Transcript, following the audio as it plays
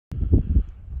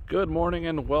Good morning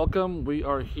and welcome. We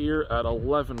are here at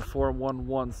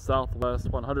 11411 Southwest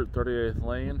 138th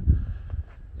Lane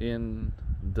in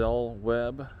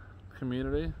Webb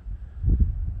community.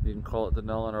 You can call it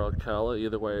Dunnellon or Ocala.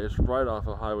 Either way, it's right off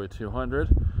of Highway 200.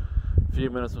 A few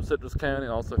minutes from Citrus County,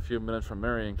 also a few minutes from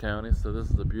Marion County. So this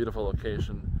is a beautiful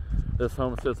location. This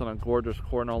home sits on a gorgeous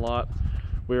corner lot.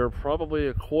 We are probably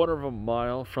a quarter of a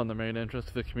mile from the main entrance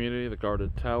to the community, the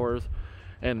guarded towers,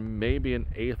 and maybe an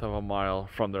eighth of a mile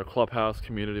from their clubhouse,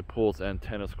 community pools, and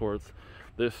tennis courts.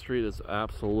 This street is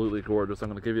absolutely gorgeous. I'm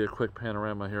going to give you a quick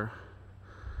panorama here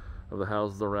of the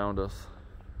houses around us.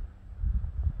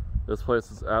 This place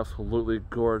is absolutely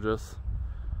gorgeous.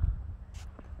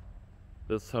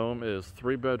 This home is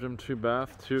 3-bedroom,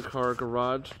 2-bath, 2-car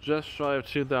garage, just shy of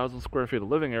 2,000 square feet of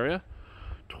living area,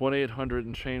 2,800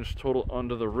 and change total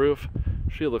under the roof.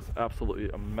 She looks absolutely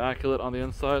immaculate on the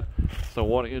inside, so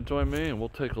why don't you join me and we'll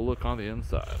take a look on the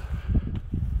inside.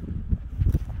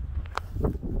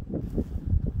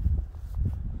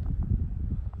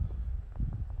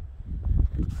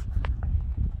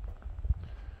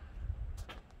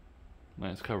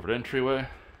 Nice covered entryway.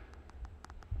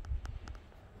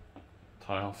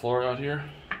 Tile floor out here.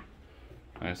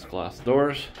 Nice glass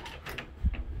doors.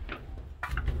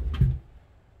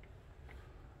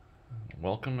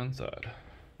 Welcome inside.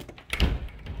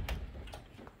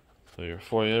 So your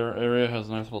foyer area has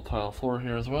a nice little tile floor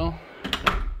here as well.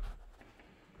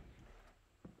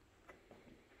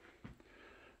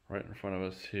 Right in front of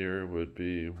us here would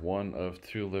be one of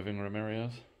 2 living room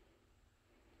areas.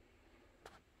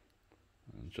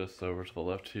 And just over to the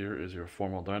left here is your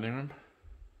formal dining room.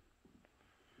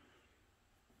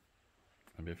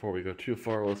 And before we go too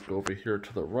far, let's go over here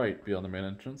to the right beyond the main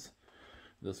entrance.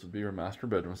 This would be your master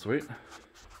bedroom suite.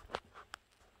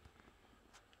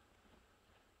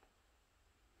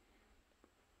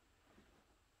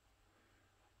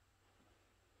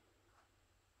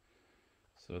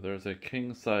 So there's a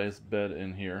king-size bed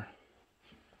in here,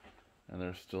 and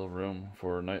there's still room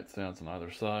for nightstands on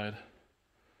either side.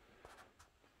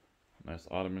 Nice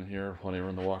ottoman here, plenty of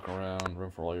room to walk around, room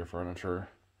for all your furniture.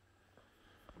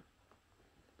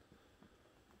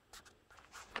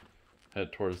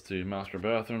 Head towards the master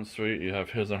bathroom suite. You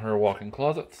have his and her walk-in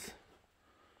closets.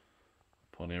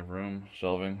 Plenty of room,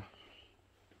 shelving.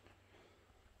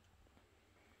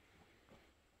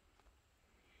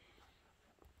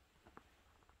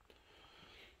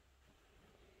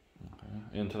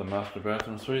 Okay. Into the master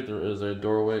bathroom suite, there is a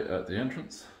doorway at the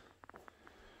entrance.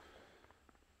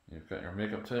 You've got your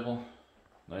makeup table,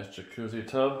 nice jacuzzi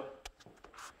tub,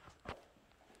 your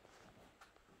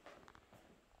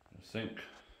sink,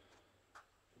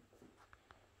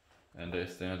 and a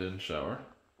stand-in shower.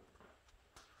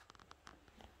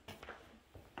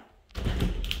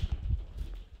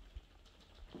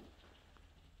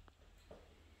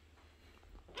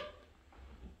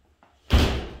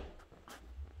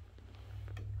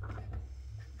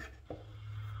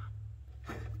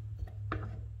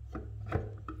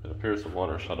 It appears the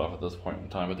water shut off at this point in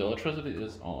time, but the electricity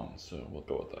is on, so we'll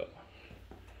go with that.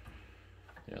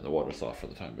 Yeah, the water's off for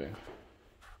the time being.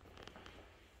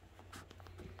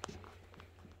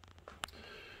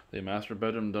 The master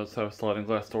bedroom does have sliding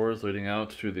glass doors leading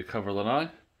out to the cover lanai,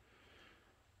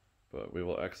 but we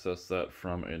will access that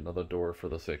from another door for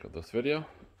the sake of this video.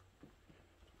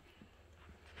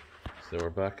 So we're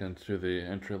back into the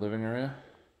entry living area.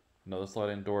 Another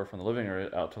sliding door from the living area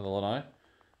out to the lanai,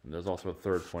 and there's also a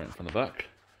third point from the back.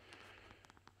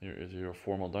 Here is your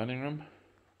formal dining room.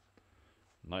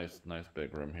 Nice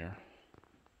big room here.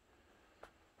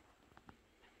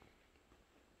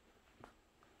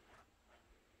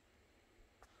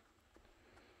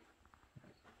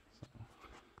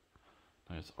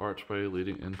 Nice archway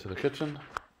leading into the kitchen.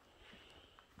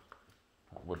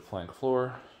 Wood plank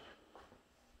floor.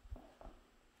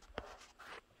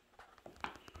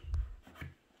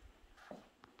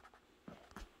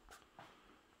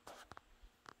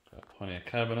 Got plenty of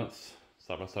cabinets.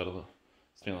 Side by side of the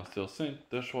stainless steel sink,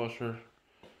 dishwasher,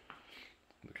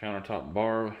 the countertop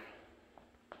bar,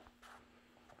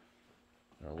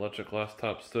 our electric glass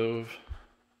top stove.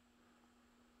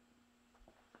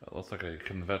 That looks like a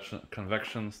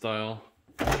convection style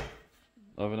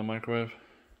oven and microwave.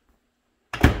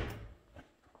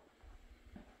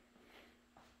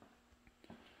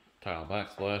 Tile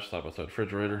backsplash, side by side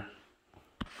refrigerator.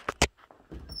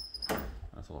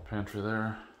 Nice little pantry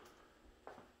there.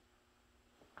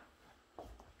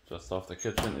 Just off the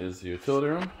kitchen is the utility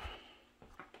room.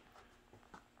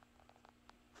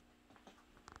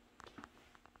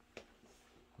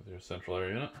 With your central air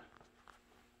unit.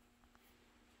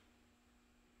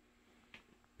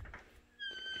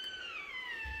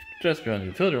 Just beyond the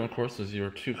utility room, of course, is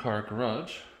your 2-car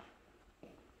garage.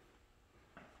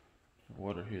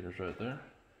 Water heaters right there.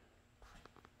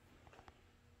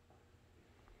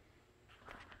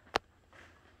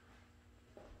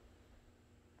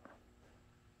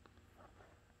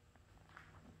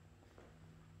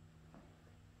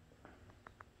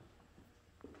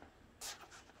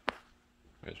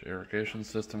 Got your irrigation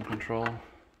system control,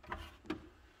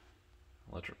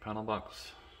 electric panel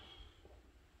box.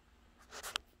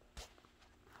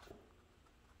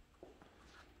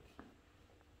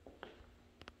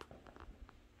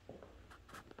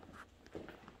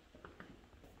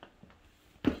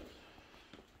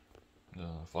 The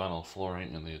vinyl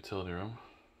flooring in the utility room.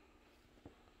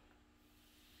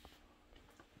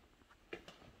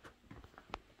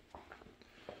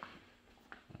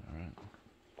 Alright.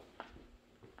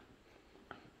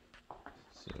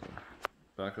 So,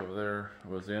 back over there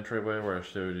was the entryway where I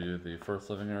showed you the first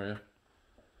living area.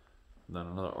 Then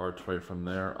another archway from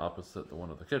there opposite the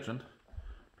one of the kitchen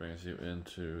brings you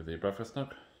into the breakfast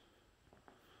nook,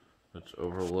 which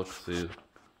overlooks the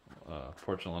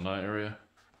porch and lanai area.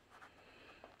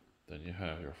 Then you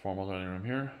have your formal dining room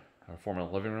here, or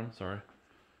formal living room, sorry.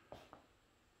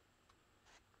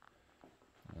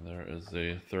 And there is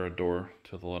the third door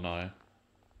to the lanai.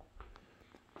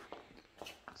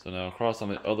 So now across on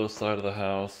the other side of the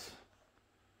house,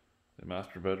 the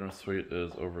master bedroom suite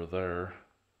is over there.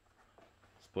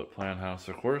 Split plan house,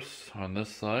 of course. On this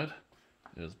side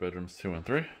is bedrooms 2 and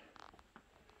 3.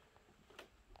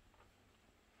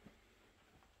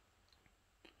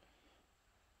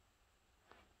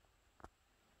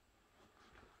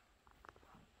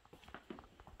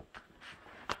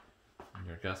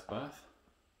 Your guest bath.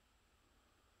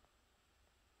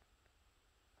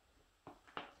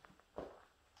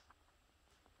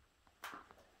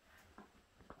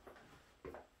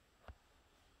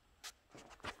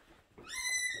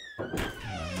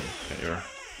 Got your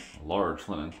large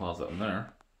linen closet in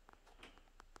there.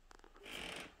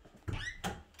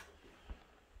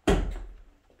 And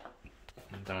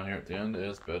down here at the end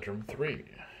is bedroom 3.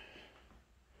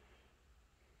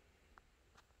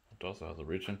 It also has a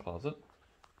reach-in closet.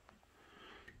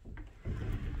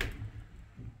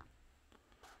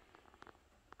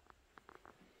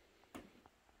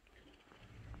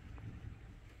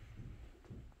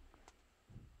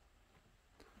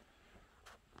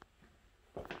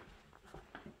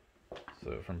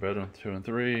 So from bedroom 2 and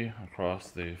 3 across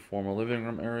the formal living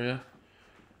room area,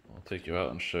 I'll take you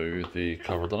out and show you the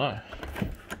covered lanai.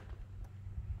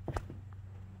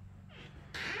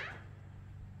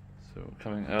 So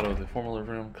coming out of the formal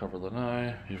living room, covered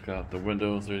lanai, you've got the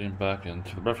windows leading back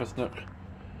into the breakfast nook.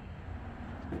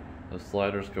 The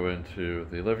sliders go into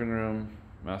the living room,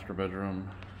 master bedroom.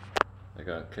 They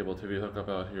got cable TV hookup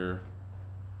out here.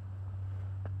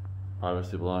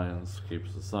 Privacy blinds,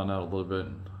 keeps the sun out a little bit.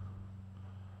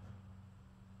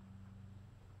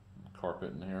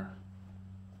 Carpet in here.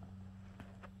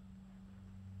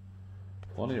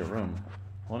 Plenty of room.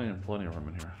 Plenty of room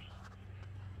in here.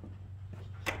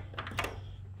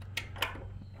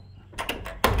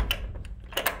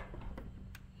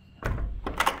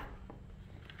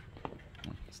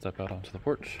 Step out onto the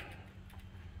porch.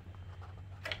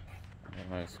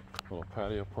 A nice little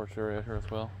patio porch area here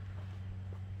as well.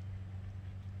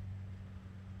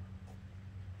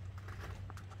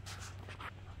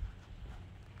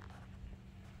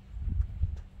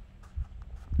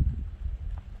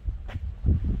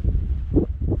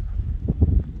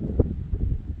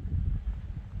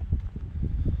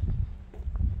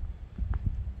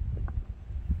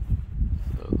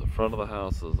 Front of the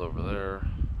house is over there,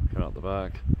 come out the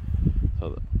back.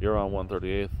 So you're on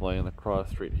 138th Lane. The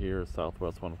cross street here is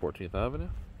Southwest 114th Avenue.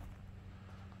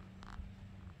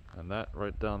 And that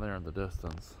right down there in the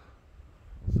distance,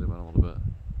 let's zoom in a little bit.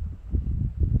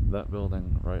 That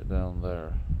building right down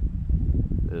there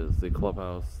is the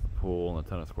clubhouse, the pool, and the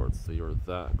tennis courts. So you're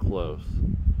that close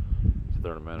to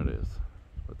their amenities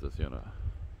with this unit.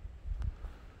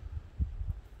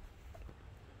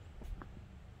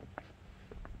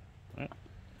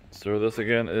 So this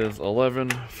again is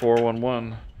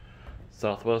 11411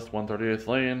 Southwest 138th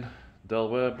Lane,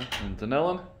 Webb in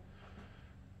Dunnellon.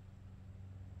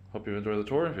 Hope you enjoyed the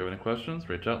tour. If you have any questions,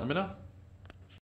 reach out and let me know.